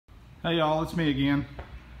Hey y'all, it's me again.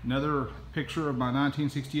 Another picture of my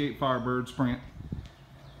 1968 Firebird Sprint.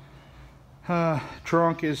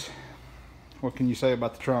 Trunk is, what can you say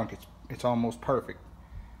about the trunk? It's almost perfect.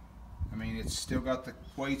 I mean, it's still got the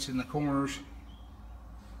weights in the corners.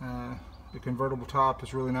 The convertible top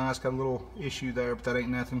is really nice. Got a little issue there, but that ain't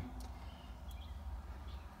nothing.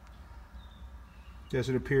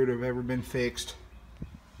 Doesn't appear to have ever been fixed.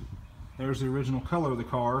 There's the original color of the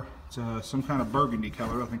car. It's some kind of burgundy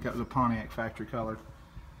color. I think that was a Pontiac factory color.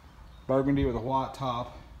 Burgundy with a white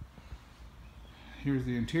top. Here's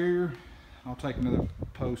the interior. I'll take another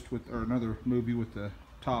post with, or another movie with the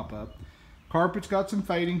top up. Carpet's got some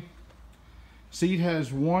fading. Seat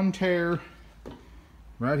has one tear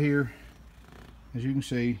right here, as you can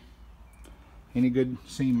see. Any good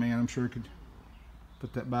seam man, I'm sure, could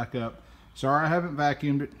put that back up. Sorry I haven't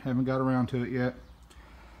vacuumed it, haven't got around to it yet.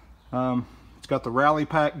 It's got the rally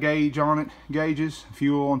pack gauge on it, gauges,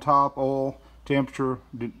 fuel on top, oil, temperature,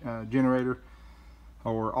 generator,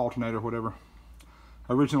 or alternator, whatever.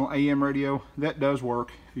 Original AM radio, that does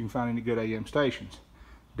work if you can find any good AM stations.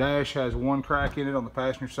 Dash has one crack in it on the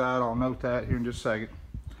passenger side. I'll note that here in just a second.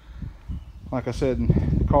 Like I said,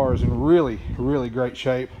 the car is in really, really great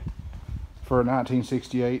shape for a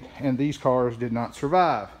 1968, and these cars did not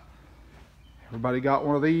survive. Everybody got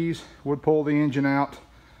one of these, would pull the engine out,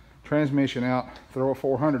 transmission out, throw a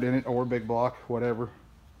 400 in it, or a big block, whatever.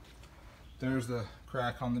 There's the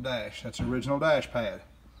crack on the dash. That's the original dash pad.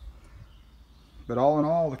 But all in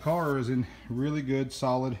all, the car is in really good,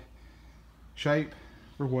 solid shape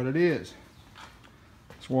for what it is.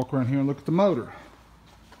 Let's walk around here and look at the motor.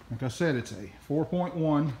 Like I said, it's a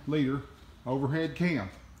 4.1 liter overhead cam.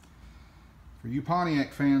 For you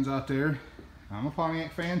Pontiac fans out there, I'm a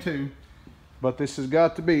Pontiac fan too, but this has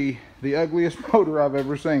got to be the ugliest motor I've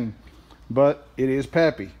ever seen. But it is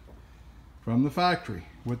peppy. From the factory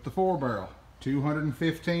with the 4-barrel,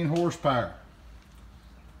 215 horsepower.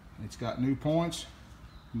 It's got new points,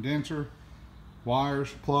 condenser,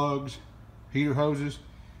 wires, plugs, heater hoses.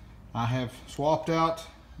 I have swapped out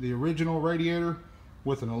the original radiator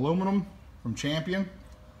with an aluminum from Champion,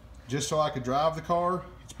 just so I could drive the car.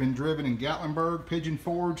 It's been driven in Gatlinburg, Pigeon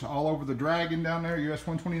Forge, all over the Dragon down there, US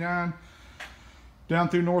 129, down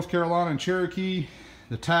through North Carolina and Cherokee.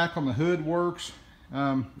 The tack on the hood works.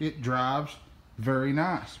 It drives very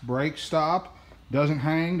nice. Brakes stop, doesn't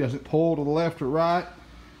hang, doesn't pull to the left or right.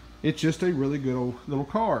 It's just a really good old little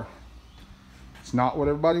car. It's not what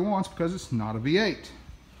everybody wants because it's not a V8.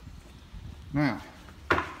 Now,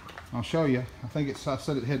 I'll show you. I think I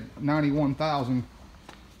said it had 91,000,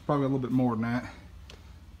 probably a little bit more than that.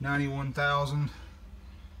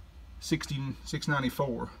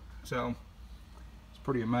 91,694. So it's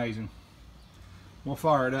pretty amazing. We'll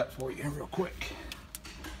fire it up for you real quick.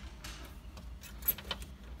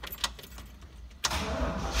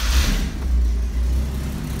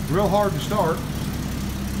 Real hard to start.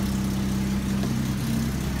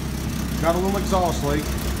 Got a little exhaust leak.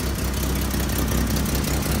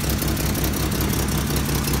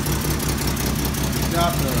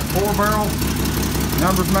 Got the 4-barrel,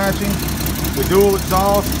 numbers matching, the dual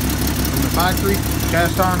exhaust from the factory,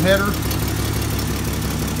 cast iron header.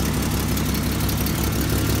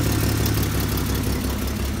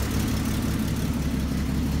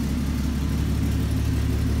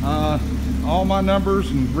 All my numbers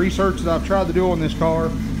and research that I've tried to do on this car,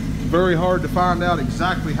 very hard to find out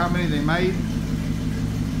exactly how many they made,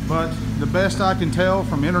 but the best I can tell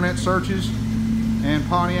from internet searches and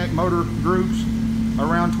Pontiac motor groups,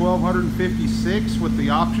 around 1,256 with the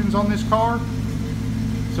options on this car.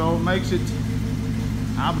 So it makes it,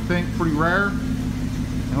 I would think, pretty rare.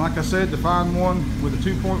 And like I said, to find one with a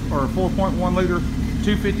 4.1 liter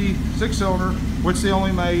 250 6-cylinder, which they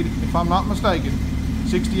only made, if I'm not mistaken,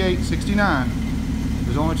 68, 69.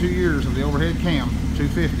 There's only 2 years of the overhead cam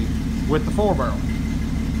 250 with the 4-barrel.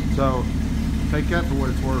 So take that for what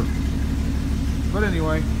it's worth. But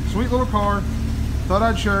anyway, sweet little car. Thought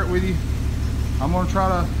I'd share it with you. I'm going to try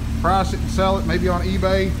to price it and sell it maybe on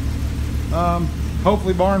eBay.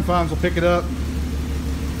 Hopefully Barn Finds will pick it up,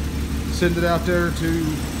 send it out there to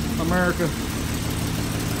America,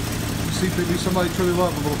 see if maybe somebody truly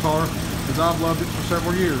loves a little car, because I've loved it for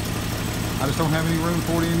several years. I just don't have any room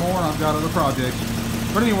for it anymore, and I've got other projects.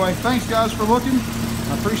 But anyway, thanks guys for looking.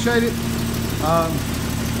 I appreciate it.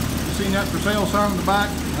 You seen that for sale sign in the back?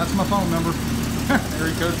 That's my phone number.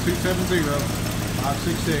 Area code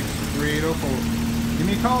 270-566-3804. Give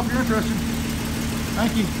me a call if you're interested.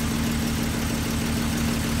 Thank you.